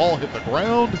or if the ball hit the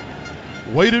ground.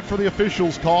 Waited for the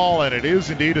official's call, and it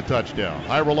is indeed a touchdown.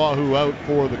 Hiralahu out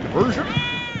for the conversion.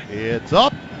 It's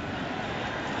up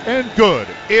and good.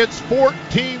 It's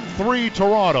 14-3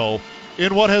 Toronto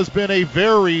in what has been a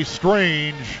very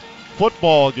strange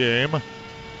football game.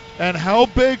 And how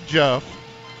big, Jeff,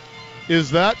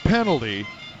 is that penalty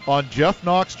on Jeff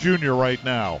Knox Jr. right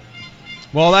now?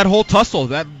 Well, that whole tussle,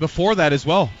 that before that as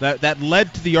well, that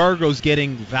led to the Argos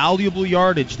getting valuable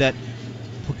yardage that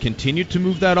continued to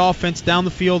move that offense down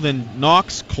the field, and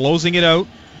Knox closing it out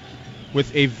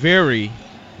with a very,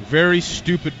 very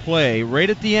stupid play right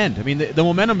at the end. I mean, the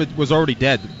momentum was already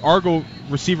dead. The Argo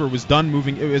receiver was done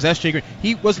moving. It was S.J. Green.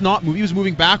 He was not moving. He was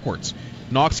moving backwards.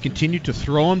 Knox continued to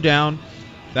throw him down.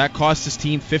 That cost his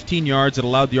team 15 yards. It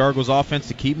allowed the Argos offense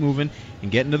to keep moving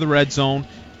and get into the red zone.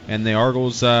 And the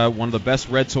Argos, one of the best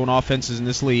red zone offenses in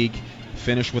this league,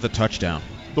 finished with a touchdown.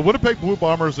 The Winnipeg Blue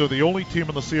Bombers are the only team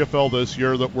in the CFL this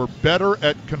year that were better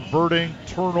at converting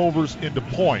turnovers into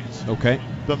points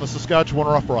than the Saskatchewan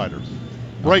Roughriders.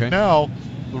 Right now,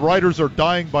 the Riders are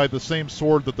dying by the same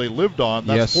sword that they lived on.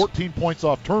 That's 14 points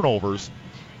off turnovers.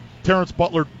 Terrence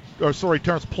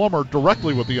Plummer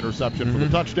directly with the interception for the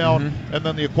touchdown, and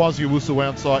then the Akwasi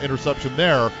Owusu-Ansah interception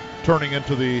there, turning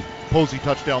into the Posey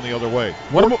touchdown the other way.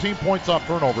 14 points off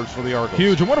turnovers for the Argos.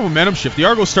 Huge, and what a momentum shift. The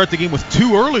Argos start the game with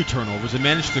 2 early turnovers and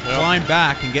manage to climb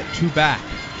back and get 2 back.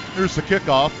 Here's the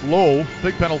kickoff. Low.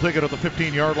 Thigpen will take it at the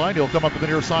 15-yard line. He'll come up to the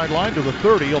near sideline to the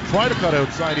 30. He'll try to cut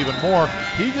outside even more.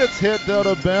 He gets hit out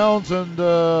of bounds, and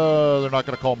they're not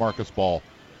going to call Marcus Ball.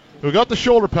 Who got the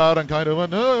shoulder pad and kind of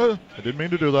went, I didn't mean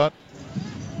to do that.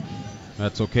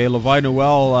 That's okay. Levi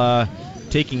Noel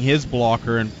taking his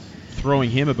blocker and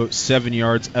throwing him about 7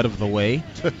 yards out of the way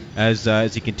as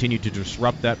he continued to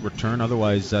disrupt that return.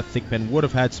 Otherwise, Thigpen would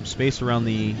have had some space around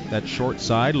that short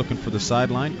side, looking for the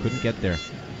sideline. Couldn't get there.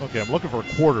 Okay, I'm looking for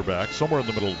a quarterback somewhere in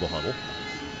the middle of the huddle.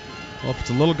 Well, if it's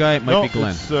a little guy, it might be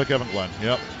Glenn. It's Kevin Glenn,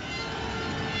 yep.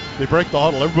 They break the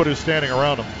huddle. Everybody's standing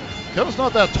around him. Kevin's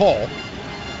not that tall.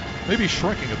 Maybe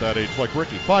shrinking at that age, like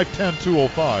Ricky. 5'10",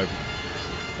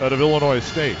 205 out of Illinois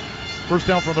State. First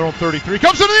down from their own 33.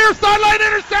 Comes to the near sideline,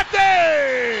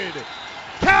 intercepted!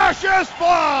 Cassius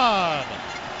Vaughn!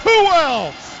 Who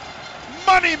else?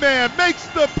 Moneyman makes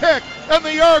the pick, and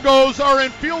the Argos are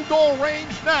in field goal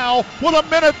range now with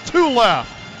 1:02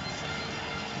 left.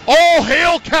 All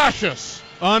hail Cassius!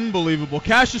 Unbelievable.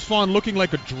 Cassius Vaughn looking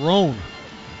like a drone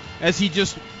as he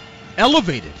just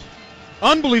elevated.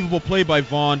 Unbelievable play by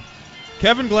Vaughn.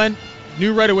 Kevin Glenn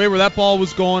knew right away where that ball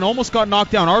was going, almost got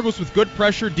knocked down. Argos with good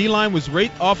pressure. D-line was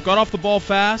got off the ball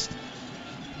fast.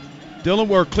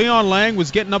 Cleon Lang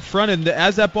was getting up front, and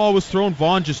as that ball was thrown,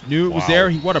 Vaughn just knew it was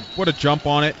there. What a jump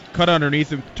on it. Cut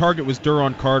underneath him. Target was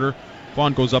Duron Carter.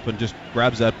 Vaughn goes up and just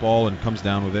grabs that ball and comes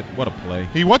down with it. What a play.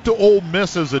 He went to Ole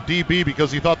Miss as a DB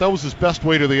because he thought that was his best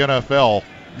way to the NFL.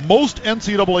 Most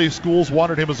NCAA schools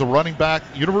wanted him as a running back.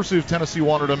 University of Tennessee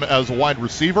wanted him as a wide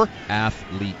receiver.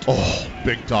 Athlete. Oh,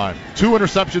 big time. 2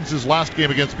 interceptions his last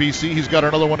game against BC. He's got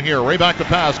another one here. Ray back to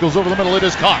pass. Goes over the middle. It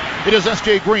is caught. It is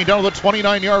S.J. Green down to the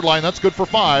 29-yard line. That's good for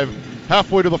 5.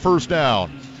 Halfway to the first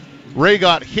down. Ray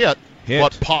got hit,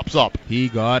 but pops up. He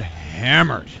got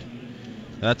hammered.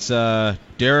 That's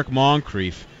Derek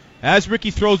Moncrief. As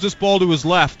Ricky throws this ball to his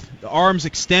left, the arms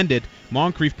extended,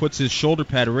 Moncrief puts his shoulder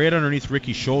pad right underneath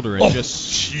Ricky's shoulder and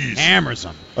hammers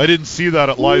him. I didn't see that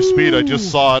at live speed. I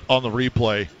just saw it on the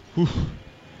replay.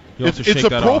 You'll have to It's shake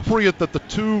that off. appropriate that the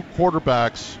two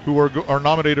quarterbacks who are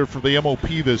nominated for the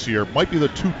MOP this year might be the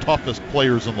two toughest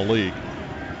players in the league,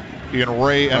 in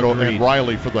Ray and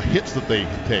Riley, for the hits that they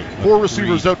take. Four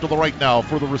receivers out to the right now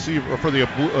for the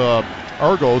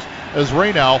Argos, as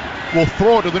Ray now will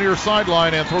throw it to the near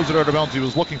sideline and throws it out of bounds. He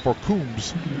was looking for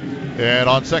Coombs, and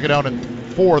on second down and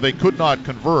 4 they could not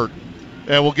convert,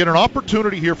 and we'll get an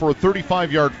opportunity here for a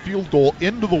 35-yard field goal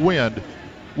into the wind,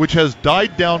 which has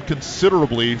died down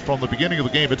considerably from the beginning of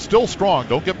the game. It's still strong.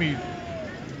 Don't get me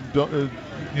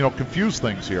confuse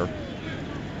things here.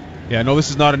 Yeah, no, this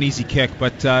is not an easy kick,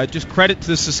 but just credit to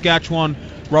the Saskatchewan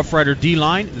Rough Rider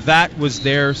D-line. That was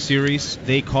their series.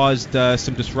 They caused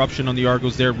some disruption on the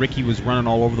Argos there. Ricky was running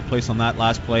all over the place on that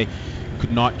last play.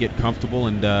 Could not get comfortable,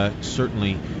 and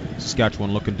certainly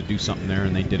Saskatchewan looking to do something there,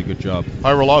 and they did a good job.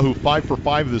 Ira Lahu 5 for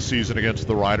 5 this season against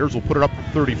the Riders. Will put it up to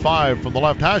 35 from the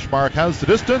left hash mark. Has the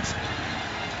distance.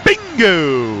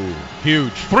 Bingo!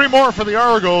 Huge. 3 more for the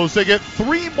Argos. They get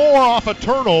 3 more off a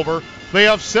turnover. They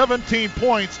have 17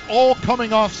 points, all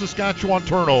coming off Saskatchewan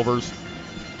turnovers,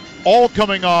 all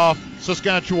coming off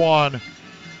Saskatchewan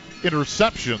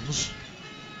interceptions,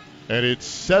 and it's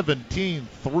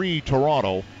 17-3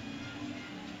 Toronto.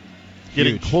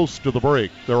 Getting close to the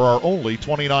break. There are only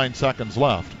 29 seconds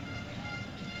left.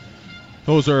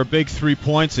 Those are big 3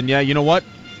 points, and yeah, you know what?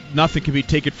 Nothing can be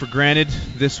taken for granted.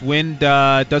 This wind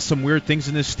does some weird things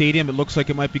in this stadium. It looks like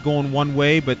it might be going one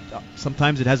way, but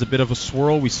sometimes it has a bit of a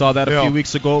swirl. We saw that a few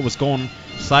weeks ago. It was going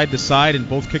side to side, and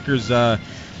both kickers,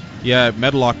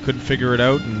 Medlock couldn't figure it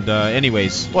out. And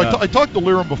anyways. Well, I talked to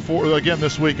Liram before, again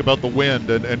this week, about the wind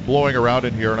and blowing around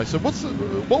in here, and I said,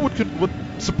 what would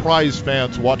surprise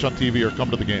fans who watch on TV or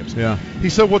come to the games? Yeah. He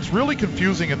said what's really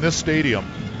confusing in this stadium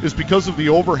is because of the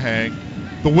overhang.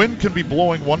 The wind can be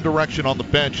blowing one direction on the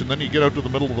bench, and then you get out to the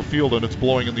middle of the field and it's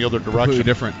blowing in the other direction. Completely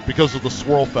different. Because of the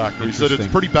swirl factor. He said it's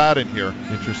pretty bad in here.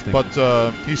 Interesting. But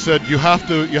he said you have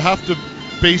to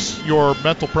base your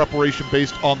mental preparation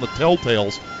based on the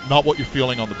telltales, not what you're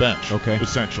feeling on the bench. Okay.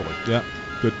 Essentially. Yeah.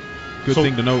 Good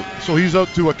thing to note. So he's out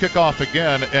to a kickoff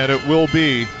again, and it will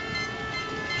be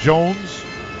Jones,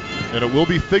 and it will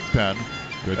be Thigpen.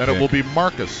 Good and kick. It will be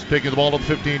Marcus taking the ball to the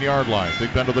 15-yard line.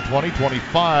 Thigpen to the 20,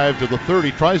 25 to the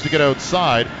 30, tries to get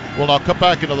outside, will now cut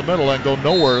back into the middle and go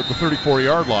nowhere at the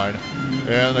 34-yard line.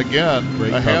 And again,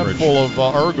 handful of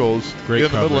Argos in the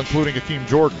middle, including Akeem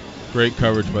Jordan. Great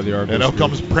coverage by the Argos. And out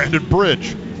comes Brandon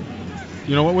Bridge.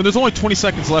 You know what? When there's only 20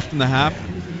 seconds left in the half,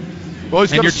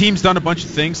 and your team's done a bunch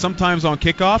of things, sometimes on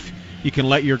kickoff, you can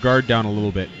let your guard down a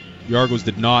little bit. The Argos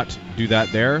did not do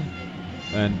that there,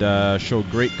 and showed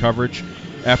great coverage,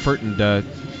 effort, and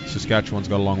Saskatchewan's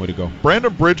got a long way to go.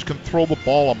 Brandon Bridge can throw the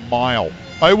ball a mile.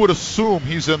 I would assume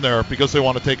he's in there because they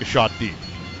want to take a shot deep.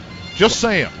 Just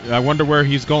saying. I wonder where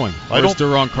he's going. Where's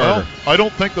Duron Carter? Well, I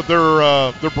don't think that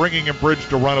they're bringing in Bridge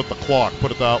to run out the clock,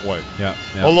 put it that way. Yeah.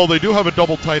 Although they do have a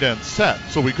double tight end set,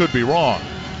 so we could be wrong.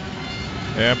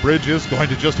 And Bridge is going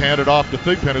to just hand it off to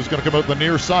Thigpen, who's going to come out the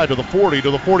near side to the 40,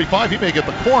 to the 45. He may get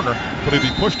the corner, but he'll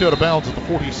be pushed out of bounds at the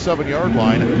 47-yard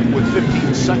line with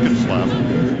 15 seconds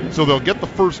left. So they'll get the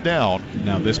first down.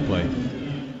 Now this play.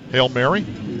 Hail Mary.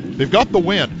 They've got the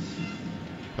win.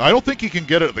 I don't think he can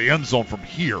get it at the end zone from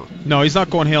here. No, he's not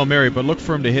going Hail Mary, but look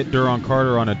for him to hit Duron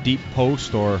Carter on a deep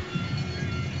post or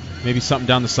maybe something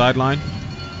down the sideline.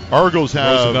 Argos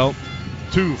have Roosevelt.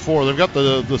 2-4. They've got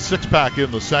the six-pack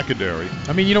in the secondary.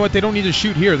 I mean, you know what? They don't need to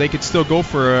shoot here. They could still go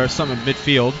for something at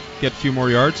midfield, get a few more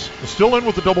yards. They're still in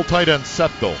with the double tight end set,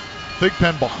 though.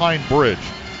 Thigpen behind Bridge.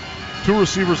 2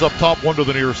 receivers up top, 1 to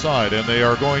the near side, and they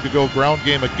are going to go ground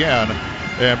game again.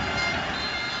 And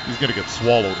he's going to get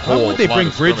swallowed whole. Why would they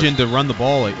bring Bridge in to run the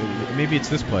ball? Maybe it's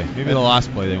this play. Maybe the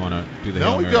last play they want to do the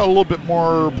Hail Mary. Now we've got a little bit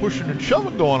more pushing and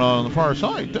shoving going on the far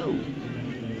side, too.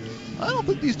 I don't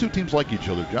think these two teams like each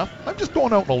other, Jeff. I'm just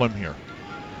going out on a limb here.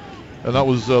 And that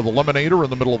was the Lemonator in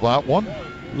the middle of that one.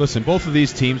 Listen, both of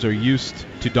these teams are used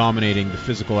to dominating the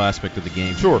physical aspect of the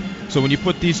game. Sure. So when you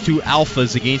put these two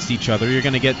alphas against each other, you're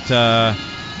going to get a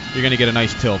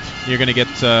nice tilt. You're going to get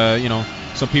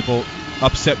some people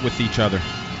upset with each other.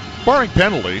 Barring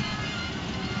penalty,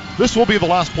 this will be the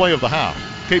last play of the half.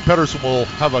 Kate Pedersen will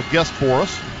have a guest for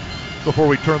us before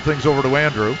we turn things over to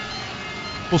Andrew.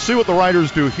 We'll see what the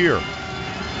Riders do here.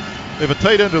 They have a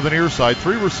tight end to the near side,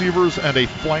 3 receivers and a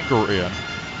flanker in.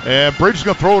 And Bridge is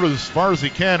going to throw it as far as he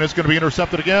can. It's going to be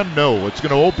intercepted again. No, it's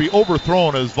going to be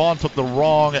overthrown as Vaughn took the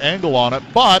wrong angle on it.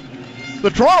 But the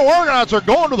Toronto Argonauts are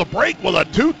going to the break with a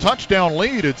 2-touchdown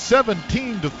lead. It's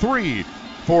 17-3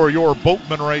 for your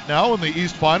Boatmen right now in the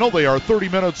East Final. They are 30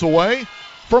 minutes away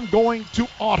from going to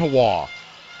Ottawa.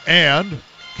 And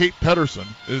Kate Pedersen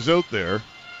is out there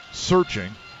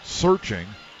searching,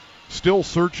 still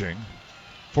searching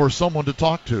for someone to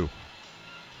talk to.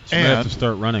 So they have to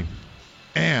start running.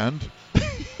 And the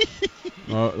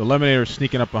Lemonator's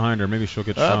sneaking up behind her. Maybe she'll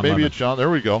get Sean maybe Lemon. it's Sean. There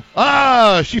we go.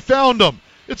 She found him.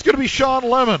 It's going to be Sean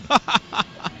Lemon,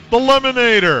 the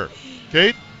Lemonator.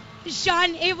 Kate?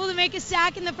 Sean able to make a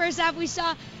sack in the first half. We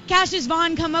saw Cassius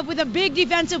Vaughn come up with a big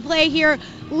defensive play here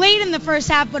late in the first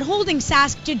half, but holding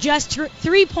Sask to just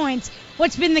 3 points.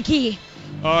 What's been the key?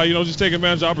 Just taking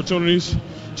advantage of opportunities,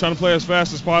 trying to play as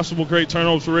fast as possible. Great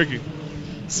turnovers for Ricky.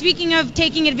 Speaking of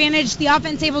taking advantage, the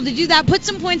offense able to do that, put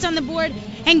some points on the board,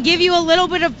 and give you a little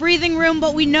bit of breathing room,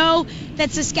 but we know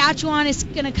that Saskatchewan is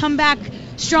going to come back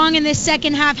strong in this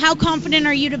second half. How confident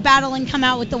are you to battle and come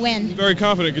out with the win? Very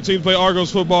confident. Continue to play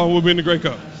Argos football, and we'll be in the Grey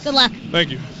Cup. Good luck.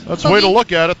 Thank you. That's the way to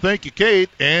look at it. Thank you, Kate.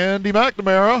 Andy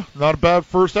McNamara. Not a bad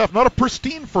first half. Not a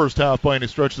pristine first half by any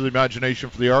stretch of the imagination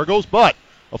for the Argos, but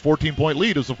a 14-point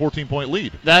lead is a 14-point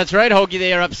lead. That's right, Hoagie.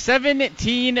 They are up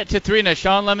 17-3. And as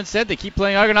Sean Lemon said, they keep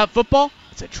playing Argonaut football.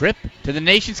 It's a trip to the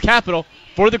nation's capital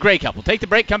for the Grey Cup. We'll take the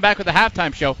break, come back with the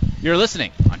halftime show. You're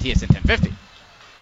listening on TSN 1050.